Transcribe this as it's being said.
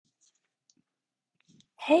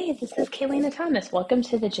Hey, this is Kaylina Thomas. Welcome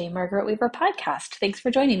to the J. Margaret Weaver podcast. Thanks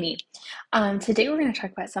for joining me. Today, we're going to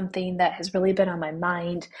talk about something that has really been on my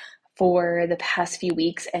mind for the past few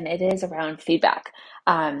weeks, and it is around feedback.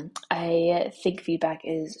 I think feedback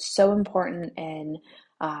is so important in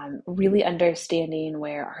really understanding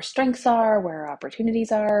where our strengths are, where our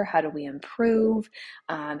opportunities are, how do we improve,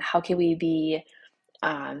 how can we be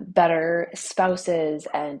better spouses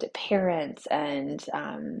and parents and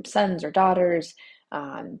sons or daughters,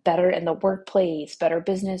 better in the workplace, better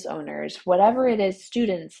business owners, whatever it is,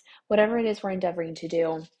 students, whatever it is we're endeavoring to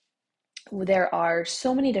do. There are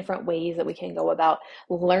so many different ways that we can go about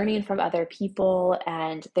learning from other people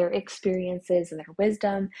and their experiences and their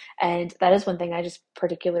wisdom. And that is one thing I just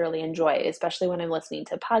particularly enjoy, especially when I'm listening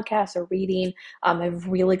to podcasts or reading. I've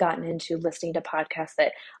really gotten into listening to podcasts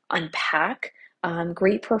that unpack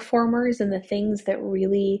great performers and the things that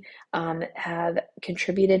really have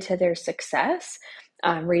contributed to their success.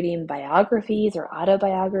 Reading biographies or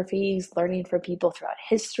autobiographies, learning from people throughout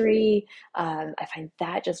history. I find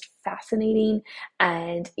that just fascinating.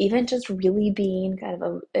 And even just really being kind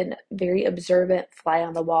of a very observant fly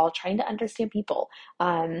on the wall, trying to understand people.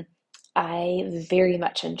 I very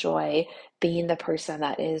much enjoy being the person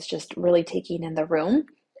that is just really taking in the room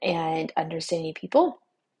and understanding people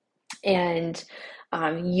and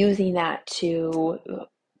using that to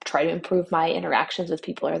try to improve my interactions with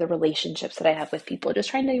people or the relationships that I have with people, just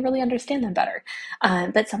trying to really understand them better.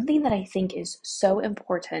 But something that I think is so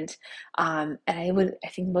important, and I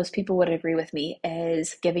think most people would agree with me,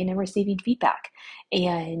 is giving and receiving feedback,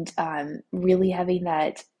 and really having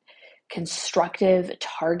that constructive,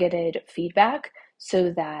 targeted feedback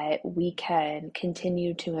so that we can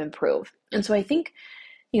continue to improve. And so I think,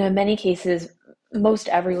 in many cases, most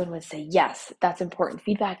everyone would say, yes, that's important.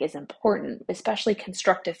 Feedback is important, especially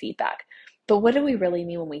constructive feedback. But what do we really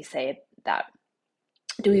mean when we say that?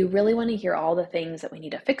 Do we really want to hear all the things that we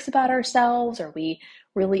need to fix about ourselves? Are we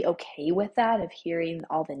really okay with that, of hearing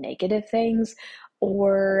all the negative things?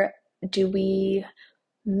 Or do we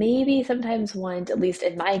maybe sometimes want, at least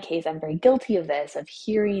in my case, I'm very guilty of this, of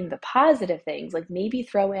hearing the positive things, like maybe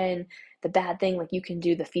throw in the bad thing, like you can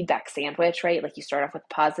do the feedback sandwich, right? Like you start off with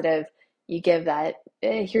positive, you give that,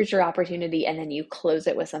 here's your opportunity, and then you close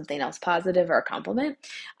it with something else positive or a compliment.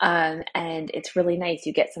 And it's really nice.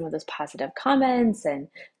 You get some of those positive comments and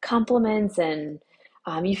compliments, and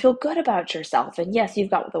you feel good about yourself. And yes,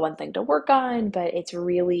 you've got the one thing to work on, but it's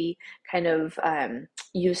really kind of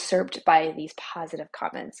usurped by these positive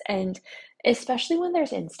comments. And especially when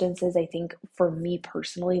there's instances, I think for me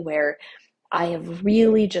personally, where I have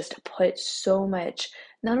really just put so much,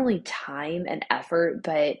 not only time and effort,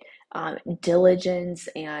 but diligence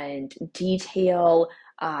and detail,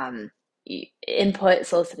 input,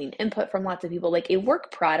 soliciting input from lots of people, like a work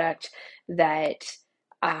product that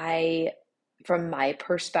I, from my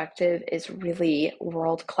perspective, is really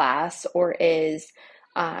world class, or is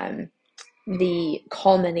um, the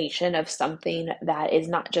culmination of something that is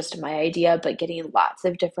not just my idea, but getting lots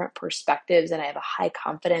of different perspectives. And I have a high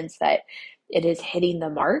confidence that it is hitting the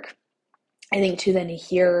mark. I think to then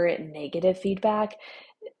hear negative feedback,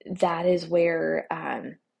 that is where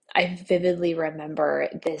I vividly remember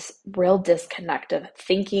this real disconnect of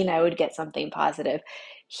thinking I would get something positive,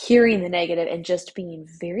 hearing the negative, and just being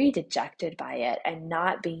very dejected by it and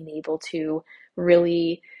not being able to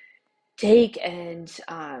really take and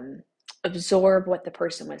absorb what the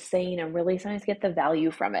person was saying and really sometimes get the value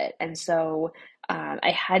from it. And so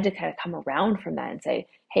I had to kind of come around from that and say,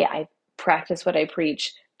 hey, I practice what I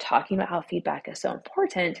preach, talking about how feedback is so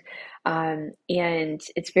important. And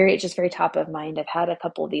it's just very top of mind. I've had a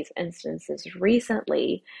couple of these instances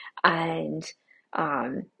recently, and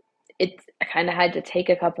um, I kind of had to take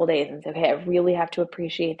a couple days and say, okay, I really have to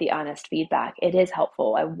appreciate the honest feedback. It is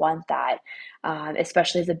helpful. I want that.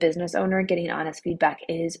 Especially as a business owner, getting honest feedback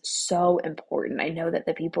is so important. I know that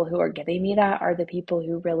the people who are giving me that are the people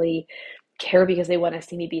who really care because they want to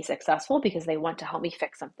see me be successful, because they want to help me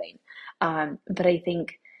fix something. But I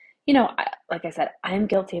think, like I said, I'm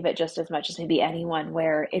guilty of it just as much as maybe anyone,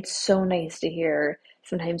 where it's so nice to hear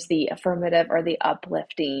sometimes the affirmative or the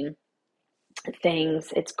uplifting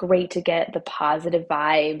things. It's great to get the positive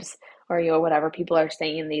vibes, or whatever people are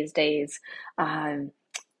saying these days. Um,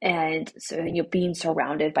 and so being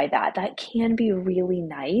surrounded by that can be really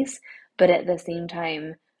nice, but at the same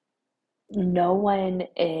time, no one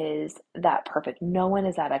is that perfect. No one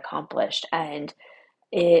is that accomplished. And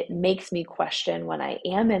it makes me question, when I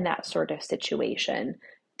am in that sort of situation,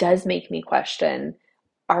 does make me question,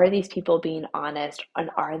 are these people being honest, and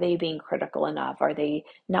are they being critical enough? Are they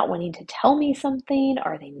not wanting to tell me something?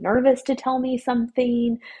 Are they nervous to tell me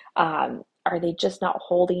something? Are they just not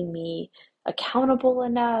holding me accountable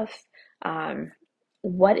enough? Um,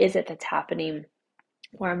 what is it that's happening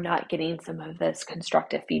where I'm not getting some of this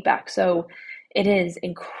constructive feedback? So it is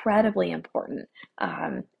incredibly important,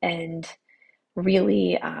 and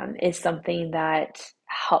really is something that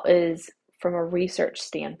is from a research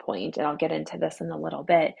standpoint, and I'll get into this in a little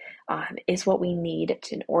bit, is what we need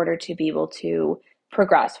in order to be able to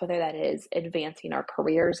progress, whether that is advancing our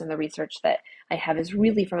careers. And the research that I have is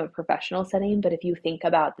really from a professional setting, but if you think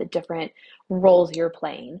about the different roles you're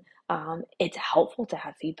playing, it's helpful to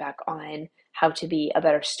have feedback on how to be a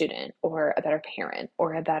better student or a better parent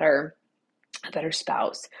or a better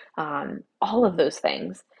spouse, all of those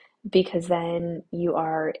things, because then you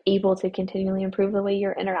are able to continually improve the way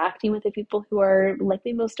you're interacting with the people who are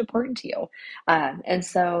likely most important to you. And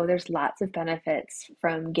so there's lots of benefits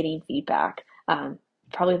from getting feedback.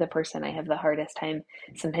 Probably the person I have the hardest time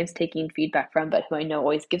sometimes taking feedback from, but who I know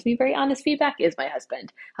always gives me very honest feedback, is my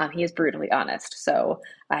husband. He is brutally honest. So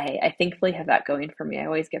I thankfully have that going for me. I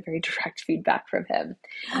always get very direct feedback from him.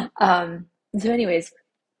 So, anyways,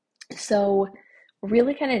 so,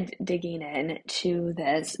 really kind of digging in to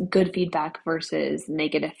this good feedback versus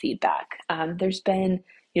negative feedback. There's been,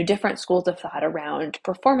 different schools of thought around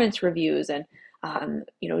performance reviews, and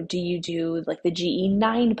do you do like the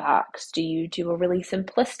GE9 box? Do you do a really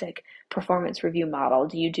simplistic performance review model?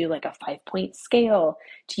 Do you do like a 5-point scale?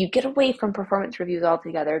 Do you get away from performance reviews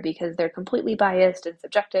altogether because they're completely biased and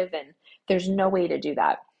subjective, and there's no way to do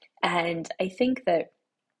that? And I think that,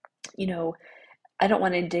 you know, I don't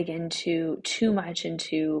want to dig into too much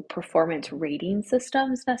into performance rating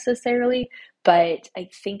systems necessarily, but I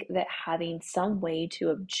think that having some way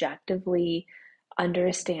to objectively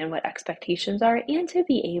understand what expectations are and to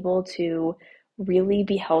be able to really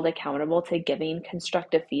be held accountable to giving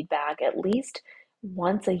constructive feedback at least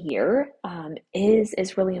once a year,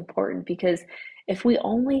 is really important, because if we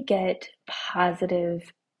only get positive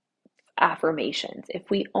affirmations,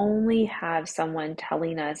 if we only have someone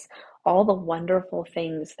telling us all the wonderful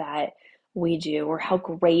things that we do or how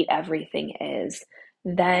great everything is,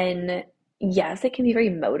 then yes, it can be very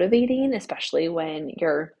motivating, especially when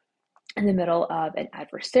you're in the middle of an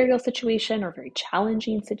adversarial situation or very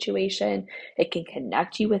challenging situation. It can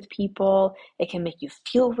connect you with people. It can make you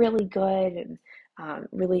feel really good, and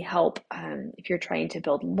really help if you're trying to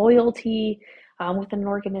build loyalty within an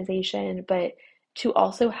organization. But to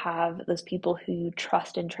also have those people who you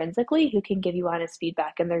trust intrinsically, who can give you honest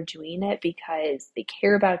feedback, and they're doing it because they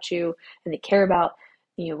care about you and they care about,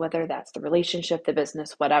 whether that's the relationship, the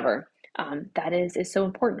business, whatever. That is so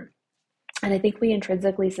important. And I think we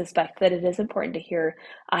intrinsically suspect that it is important to hear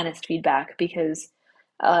honest feedback because,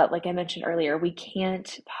 like I mentioned earlier, we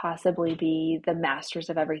can't possibly be the masters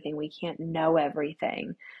of everything. We can't know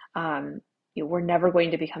everything. Um, we're never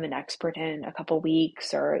going to become an expert in a couple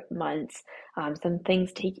weeks or months. Some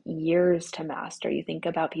things take years to master. You think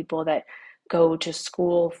about people that go to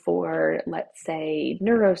school for, let's say,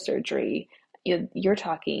 neurosurgery. You're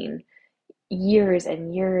talking years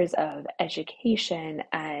and years of education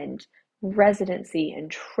and residency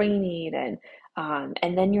and training,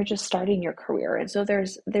 and then you're just starting your career. And so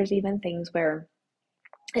there's even things where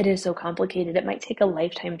it is so complicated it might take a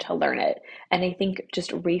lifetime to learn it. And I think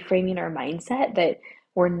just reframing our mindset that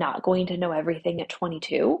we're not going to know everything at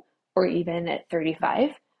 22 or even at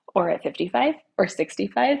 35 or at 55 or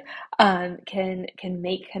 65, can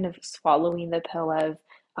make kind of swallowing the pill of,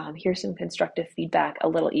 here's some constructive feedback, a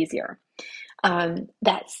little easier.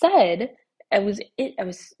 That said, I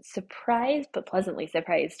was surprised, but pleasantly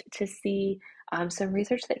surprised to see some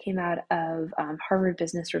research that came out of Harvard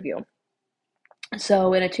Business Review.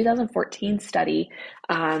 So, in a 2014 study,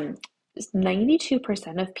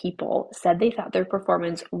 92% of people said they thought their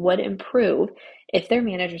performance would improve if their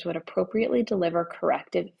managers would appropriately deliver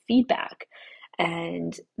corrective feedback.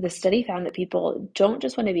 And the study found that people don't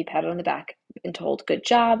just want to be patted on the back and told, good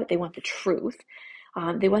job, they want the truth.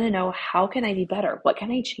 They want to know, how can I be better? What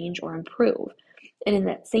can I change or improve? And in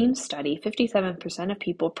that same study, 57% of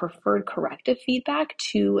people preferred corrective feedback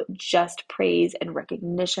to just praise and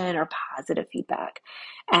recognition or positive feedback.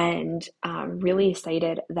 And really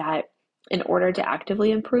cited that in order to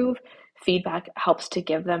actively improve, feedback helps to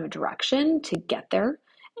give them a direction to get there.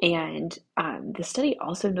 And the study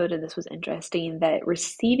also noted, this was interesting, that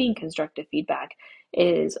receiving constructive feedback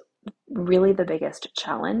is really the biggest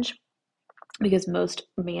challenge, because most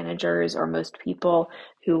managers or most people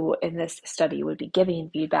who in this study would be giving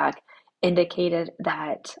feedback, indicated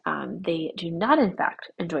that they do not, in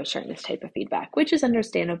fact, enjoy sharing this type of feedback, which is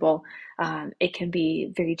understandable. It can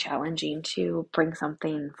be very challenging to bring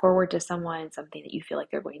something forward to someone, something that you feel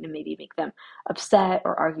like they're going to maybe make them upset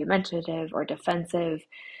or argumentative or defensive,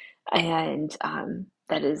 and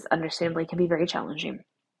that is understandably can be very challenging.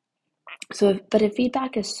 But if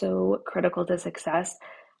feedback is so critical to success,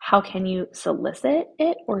 how can you solicit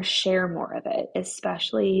it or share more of it,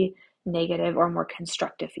 especially negative or more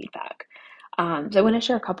constructive feedback? So I want to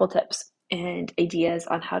share a couple tips and ideas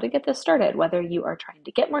on how to get this started, whether you are trying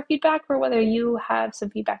to get more feedback or whether you have some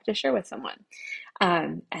feedback to share with someone.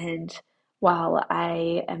 And while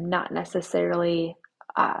I am not necessarily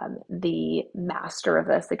the master of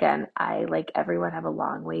this, again, I, like everyone, have a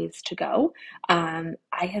long ways to go.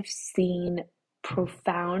 I have seen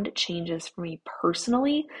profound changes for me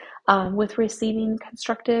personally with receiving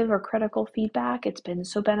constructive or critical feedback. It's been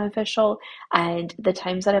so beneficial. And the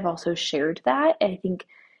times that I've also shared that, I think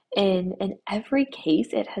in every case,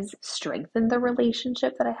 it has strengthened the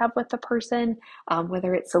relationship that I have with the person,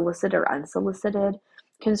 whether it's solicited or unsolicited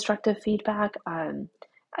constructive feedback.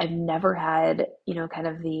 I've never had, kind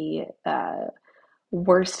of the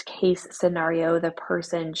worst case scenario, the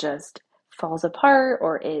person just falls apart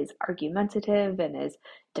or is argumentative and is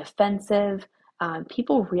defensive.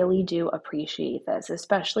 People really do appreciate this,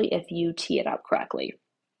 especially if you tee it up correctly.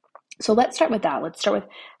 So let's start with that. Let's start with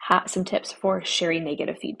some tips for sharing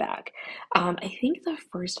negative feedback. I think the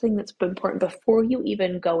first thing that's important before you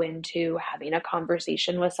even go into having a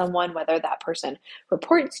conversation with someone, whether that person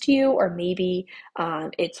reports to you, or maybe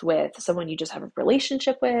it's with someone you just have a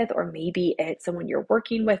relationship with, or maybe it's someone you're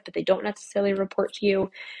working with, but they don't necessarily report to you,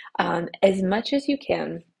 as much as you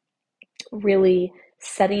can, really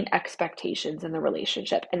setting expectations in the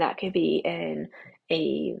relationship. And that could be in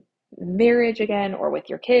a marriage again, or with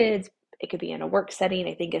your kids. It could be in a work setting.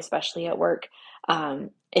 I think especially at work,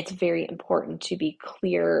 it's very important to be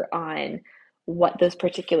clear on what those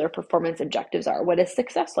particular performance objectives are. What does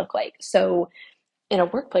success look like? So in a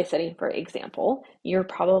workplace setting, for example, you're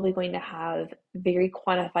probably going to have very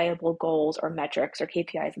quantifiable goals or metrics or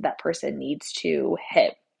KPIs that that person needs to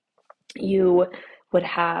hit. You would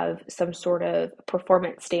have some sort of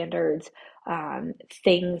performance standards,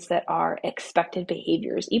 things that are expected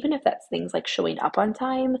behaviors, even if that's things like showing up on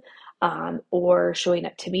time, or showing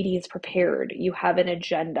up to meetings prepared. You have an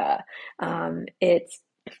agenda. It's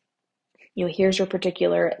here's your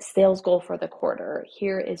particular sales goal for the quarter.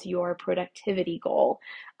 Here is your productivity goal.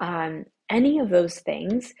 Any of those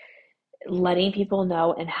things, letting people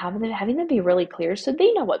know and having them be really clear so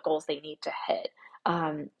they know what goals they need to hit.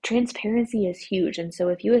 Transparency is huge. And so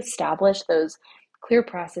if you establish those clear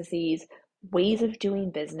processes, ways of doing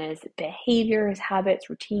business, behaviors, habits,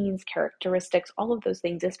 routines, characteristics, all of those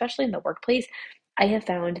things, especially in the workplace, I have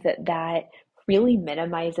found that that really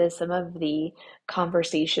minimizes some of the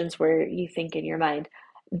conversations where you think in your mind,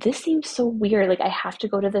 this seems so weird. Like I have to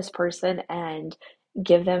go to this person and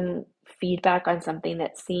give them feedback on something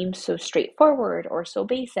that seems so straightforward or so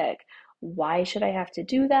basic. Why should I have to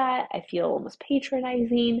do that? I feel almost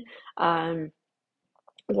patronizing, um,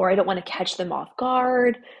 or I don't want to catch them off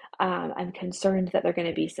guard. I'm concerned that they're going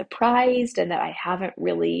to be surprised and that I haven't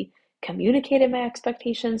really communicated my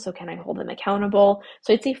expectations. So, can I hold them accountable?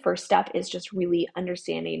 So, I'd say first step is just really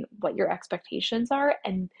understanding what your expectations are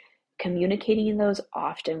and communicating those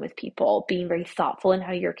often with people, being very thoughtful in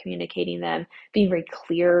how you're communicating them, being very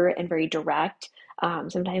clear and very direct.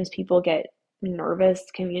 Sometimes people get nervous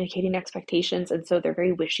communicating expectations, and so they're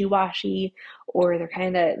very wishy-washy, or they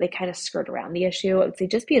kind of skirt around the issue. I would say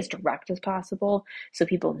just be as direct as possible so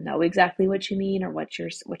people know exactly what you mean or what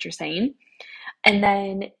you're saying. And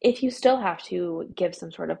then if you still have to give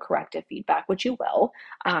some sort of corrective feedback, which you will,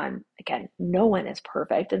 again, no one is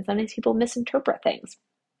perfect, and sometimes people misinterpret things.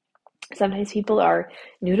 Sometimes people are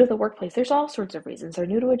new to the workplace. There's all sorts of reasons. They're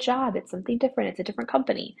new to a job. It's something different. It's a different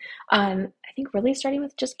company. I think really starting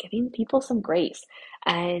with just giving people some grace.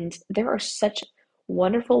 And there are such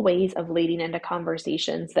wonderful ways of leading into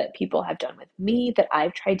conversations that people have done with me that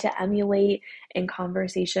I've tried to emulate in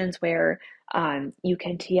conversations where you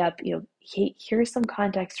can tee up, here's some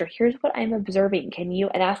context, or here's what I'm observing.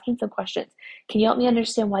 And asking some questions. Can you help me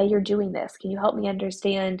understand why you're doing this? Can you help me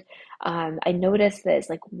understand? I noticed this,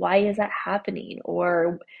 like, why is that happening?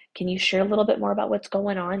 Or can you share a little bit more about what's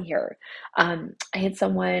going on here? I had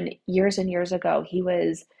someone years and years ago, it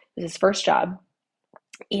was his first job,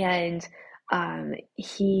 and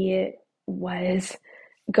he was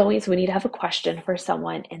so we need to have a question for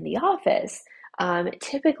someone in the office.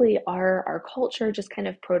 Typically, our culture, just kind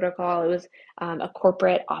of protocol, it was a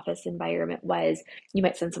corporate office environment, was you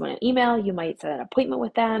might send someone an email, you might set an appointment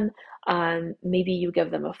with them, maybe you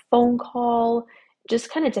give them a phone call,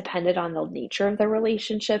 just kind of depended on the nature of the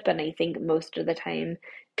relationship. And I think most of the time,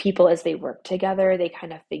 people, as they work together, they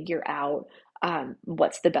kind of figure out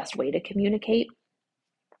what's the best way to communicate.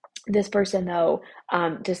 This person, though,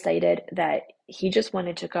 decided that he just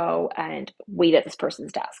wanted to go and wait at this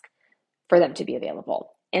person's desk for them to be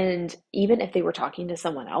available. And even if they were talking to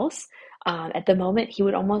someone else, at the moment, he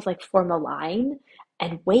would almost like form a line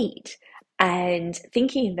and wait, and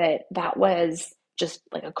thinking that that was just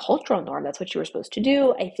like a cultural norm. That's what you were supposed to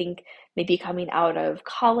do. I think maybe coming out of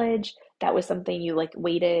college, that was something you like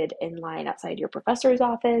waited in line outside your professor's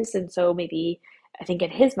office. And so maybe I think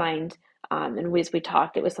in his mind, and as we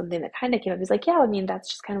talked, it was something that kind of came up. He's like, yeah, I mean, that's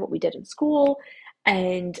just kind of what we did in school.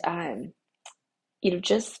 And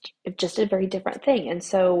just a very different thing. And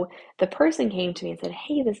so the person came to me and said,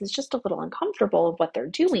 hey, this is just a little uncomfortable of what they're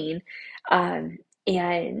doing.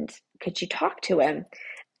 And could you talk to him?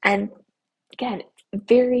 And again,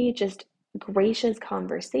 very just gracious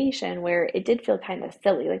conversation where it did feel kind of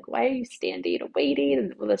silly. Like, why are you standing and waiting?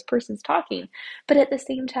 And well, this person's talking. But at the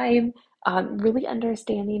same time, really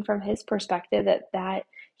understanding from his perspective that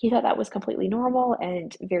he thought that was completely normal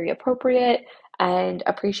and very appropriate, and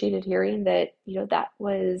appreciated hearing that, that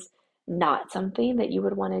was not something that you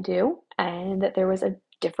would want to do, and that there was a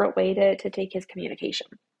different way to take his communication.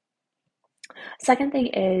 Second thing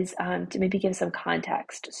is to maybe give some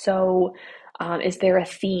context. So, is there a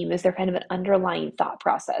theme? Is there kind of an underlying thought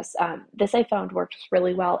process? This I found works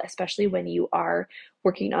really well, especially when you are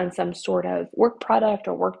working on some sort of work product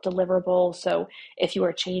or work deliverable. So, if you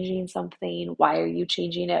are changing something, why are you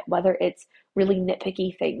changing it? Whether it's really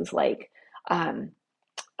nitpicky things like, um,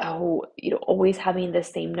 always having the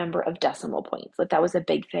same number of decimal points. Like that was a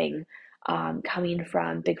big thing coming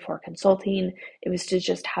from Big Four Consulting. It was to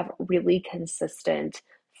just have really consistent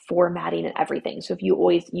formatting and everything. So if you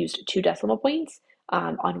always used two decimal points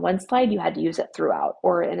on one slide, you had to use it throughout,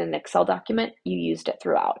 or in an Excel document, you used it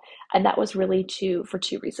throughout. And that was really for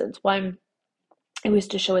two reasons. One, it was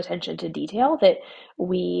to show attention to detail, that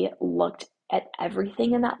we looked at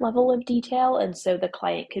everything in that level of detail. And so the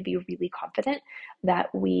client could be really confident that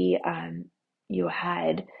you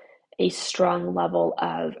had a strong level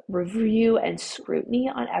of review and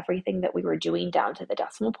scrutiny on everything that we were doing down to the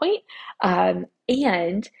decimal point.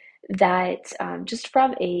 And that just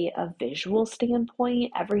from a visual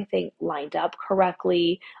standpoint, everything lined up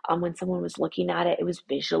correctly. When someone was looking at it, it was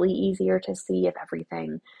visually easier to see if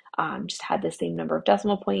everything just had the same number of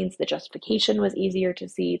decimal points. The justification was easier to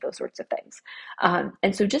see, those sorts of things.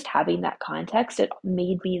 And so just having that context, it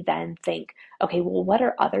made me then think, okay, well, what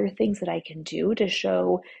are other things that I can do to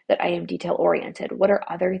show that I am detail oriented? What are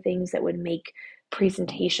other things that would make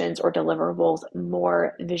presentations or deliverables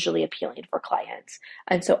more visually appealing for clients?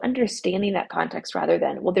 And so understanding that context rather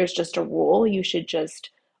than, well, there's just a rule, you should just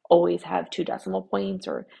always have two decimal points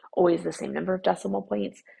or always the same number of decimal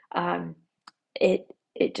points. It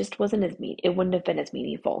it just wasn't it wouldn't have been as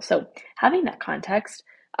meaningful. So having that context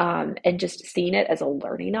and just seeing it as a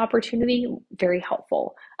learning opportunity, very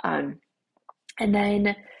helpful. And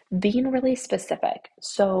then being really specific.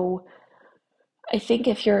 So I think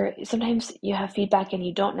if sometimes you have feedback and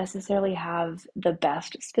you don't necessarily have the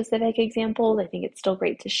best specific examples, I think it's still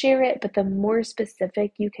great to share it, but the more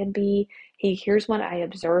specific you can be, hey, here's when I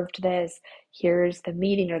observed this, here's the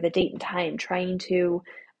meeting or the date and time, trying to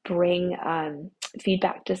bring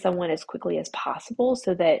feedback to someone as quickly as possible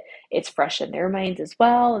so that it's fresh in their minds as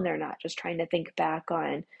well, and they're not just trying to think back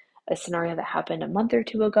on a scenario that happened a month or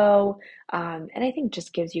two ago. And I think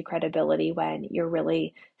just gives you credibility when you're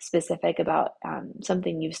really specific about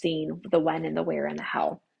something you've seen, the when and the where and the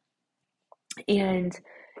how. And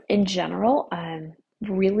in general,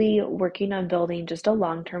 really working on building just a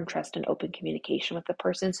long-term trust and open communication with the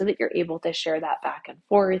person so that you're able to share that back and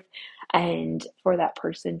forth, and for that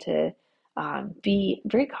person to be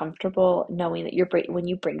very comfortable knowing that when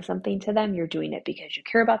you bring something to them, you're doing it because you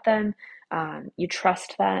care about them. You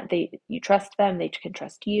trust you trust them, they can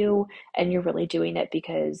trust you, and you're really doing it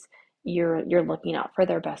because you're looking out for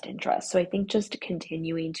their best interests. So I think just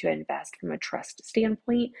continuing to invest from a trust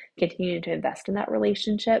standpoint, continuing to invest in that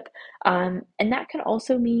relationship. And that can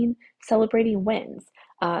also mean celebrating wins.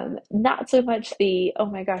 Not so much the, oh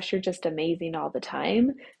my gosh, you're just amazing all the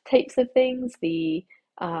time types of things, the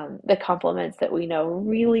compliments that we know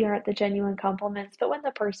really aren't the genuine compliments, but when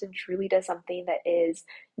the person truly does something that is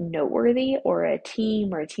noteworthy, or a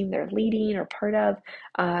team they're leading or part of,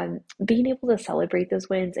 being able to celebrate those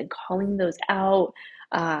wins and calling those out,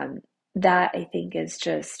 that I think is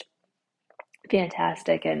just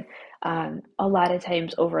fantastic and a lot of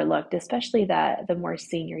times overlooked, especially that the more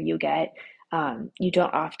senior you get, you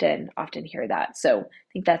don't often hear that. So I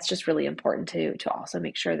think that's just really important to also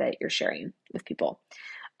make sure that you're sharing with people.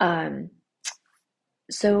 Um,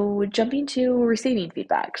 so jumping to receiving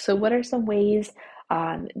feedback. So what are some ways,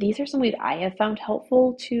 these are some ways I have found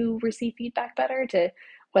helpful to receive feedback better, to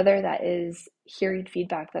whether that is hearing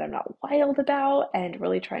feedback that I'm not wild about and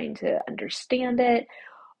really trying to understand it,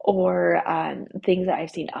 or things that I've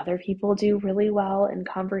seen other people do really well in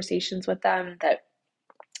conversations with them that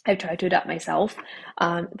I've tried to adopt myself.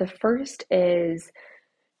 The first is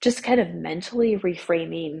just kind of mentally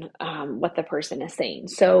reframing what the person is saying.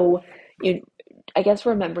 So, you, I guess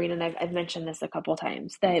remembering, and I've mentioned this a couple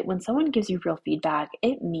times, that when someone gives you real feedback,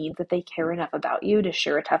 it means that they care enough about you to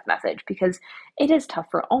share a tough message, because it is tough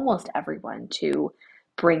for almost everyone to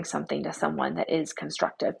bring something to someone that is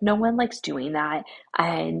constructive. No one likes doing that,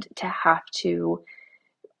 and to have to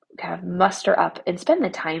kind of muster up and spend the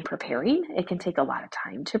time preparing. It can take a lot of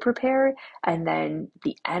time to prepare, and then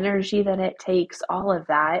the energy that it takes, all of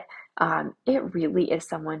that. It really is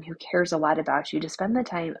someone who cares a lot about you to spend the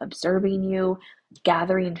time observing you,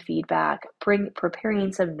 gathering feedback,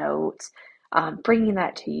 preparing some notes, bringing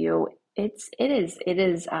that to you. It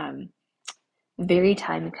is very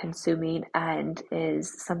time consuming and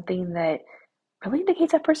is something that really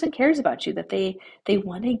indicates that person cares about you, that they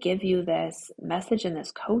want to give you this message and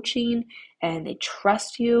this coaching, and they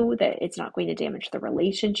trust you, that it's not going to damage the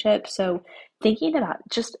relationship. So thinking about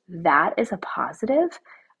just that as a positive,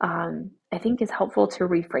 I think is helpful to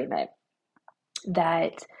reframe it,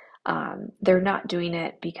 that they're not doing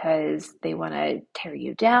it because they want to tear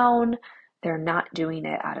you down. They're not doing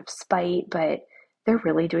it out of spite, but they're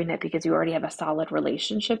really doing it because you already have a solid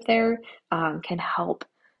relationship there, can help.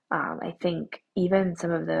 I think even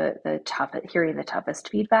some of the tough, hearing the toughest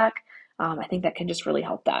feedback, I think that can just really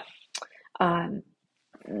help that. Um,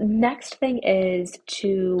 Next thing is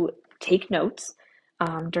to take notes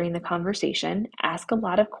during the conversation, ask a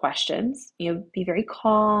lot of questions, be very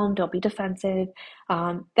calm, don't be defensive,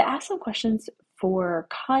 but ask some questions for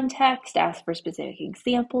context, ask for specific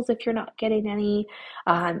examples if you're not getting any.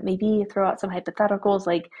 Maybe throw out some hypotheticals,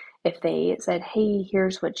 like if they said, hey,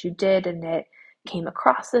 here's what you did and it came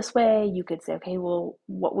across this way, you could say, okay, well,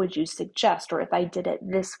 what would you suggest? Or if I did it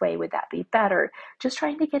this way, would that be better? Just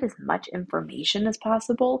trying to get as much information as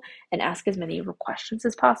possible and ask as many questions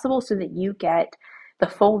as possible so that you get the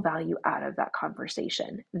full value out of that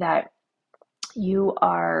conversation, that you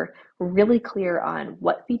are really clear on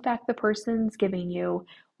what feedback the person's giving you,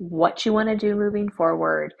 what you want to do moving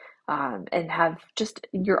forward, and have just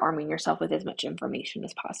you're arming yourself with as much information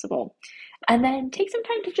as possible. And then take some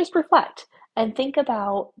time to just reflect and think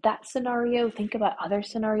about that scenario, think about other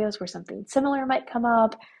scenarios where something similar might come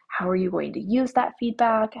up. How are you going to use that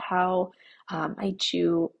feedback? How might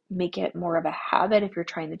you make it more of a habit if you're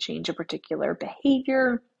trying to change a particular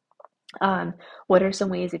behavior? What are some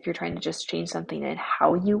ways, if you're trying to just change something in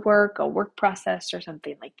how you work, a work process or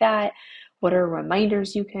something like that? What are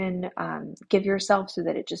reminders you can give yourself so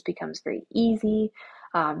that it just becomes very easy?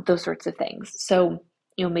 Those sorts of things. So,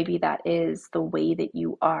 maybe that is the way that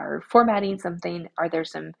you are formatting something. Are there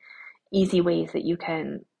some easy ways that you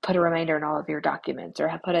can put a reminder in all of your documents, or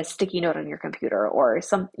have put a sticky note on your computer, or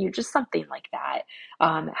just something like that?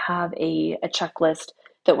 Have a checklist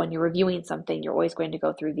that when you're reviewing something, you're always going to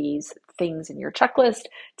go through these things in your checklist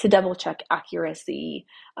to double check accuracy.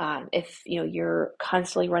 If you're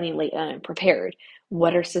constantly running late and unprepared,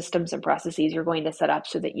 what are systems and processes you're going to set up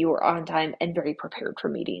so that you are on time and very prepared for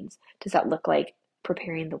meetings? Does that look like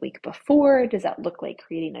preparing the week before? Does that look like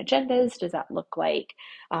creating agendas? Does that look like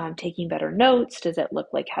taking better notes? Does it look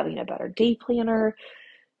like having a better day planner?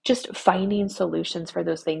 Just finding solutions for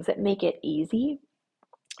those things that make it easy,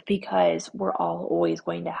 because we're all always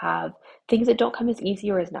going to have things that don't come as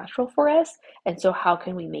easy or as natural for us. And so, how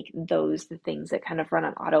can we make those the things that kind of run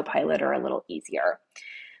on autopilot or a little easier?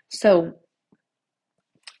 So,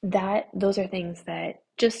 those are things that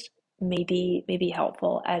just may be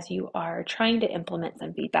helpful as you are trying to implement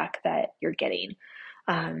some feedback that you're getting.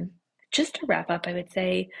 Um, just to wrap up, I would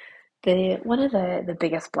say the one of the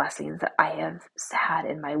biggest blessings that I have had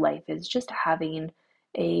in my life is just having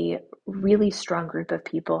a really strong group of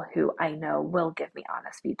people who I know will give me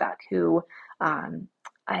honest feedback, who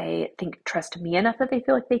I think trust me enough that they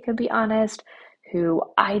feel like they can be honest, who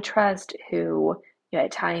I trust, who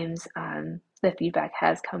at times the feedback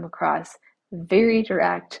has come across very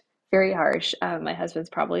direct, very harsh. My husband's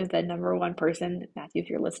probably the number one person. Matthew, if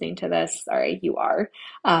you're listening to this, sorry, you are.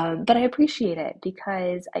 But I appreciate it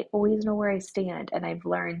because I always know where I stand, and I've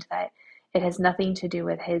learned that it has nothing to do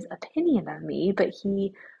with his opinion of me, but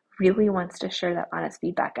he really wants to share that honest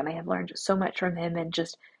feedback. And I have learned so much from him and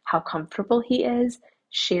just how comfortable he is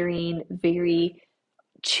sharing very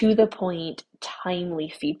to the point, timely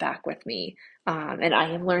feedback with me. And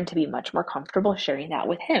I have learned to be much more comfortable sharing that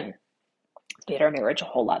with him. It's made our marriage a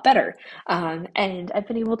whole lot better. And I've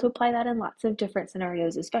been able to apply that in lots of different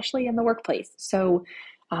scenarios, especially in the workplace. So,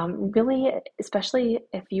 really, especially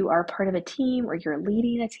if you are part of a team or you're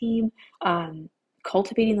leading a team,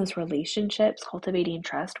 cultivating those relationships, cultivating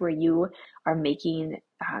trust where you are making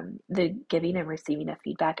the giving and receiving of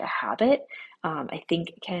feedback a habit, I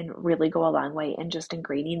think can really go a long way in just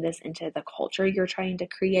ingraining this into the culture you're trying to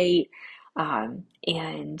create,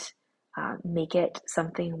 and make it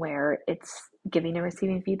something where it's giving and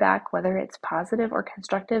receiving feedback, whether it's positive or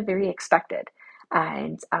constructive, very expected.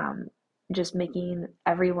 And just making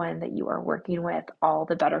everyone that you are working with all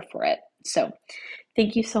the better for it. So,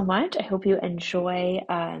 thank you so much. I hope you enjoy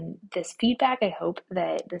this feedback. I hope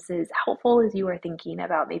that this is helpful as you are thinking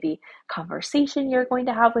about maybe conversation you're going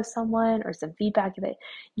to have with someone or some feedback that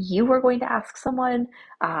you are going to ask someone.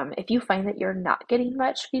 If you find that you're not getting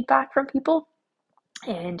much feedback from people,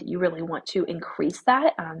 and you really want to increase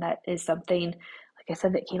that, that is something, like I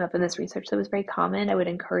said, that came up in this research that was very common. I would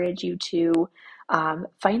encourage you to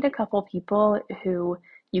find a couple people who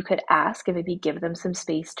you could ask and maybe give them some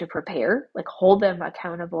space to prepare, like hold them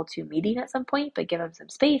accountable to meeting at some point, but give them some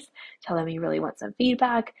space. Tell them you really want some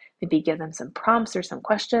feedback. Maybe give them some prompts or some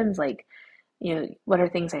questions like, what are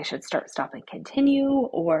things I should start, stop, and continue?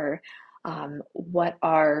 Or what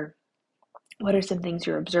are some things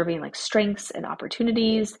you're observing, like strengths and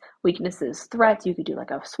opportunities, weaknesses, threats? You could do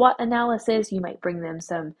like a SWOT analysis. You might bring them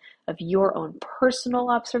some of your own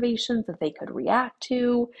personal observations that they could react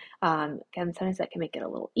to. Again, sometimes that can make it a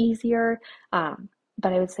little easier.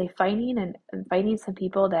 But I would say finding some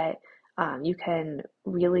people that you can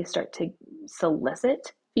really start to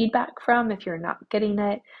solicit feedback from if you're not getting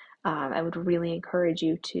it. I would really encourage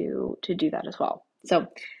you to do that as well. So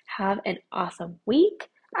have an awesome week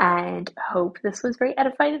and hope this was very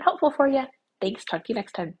edifying and helpful for you. Thanks. Talk to you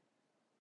next time.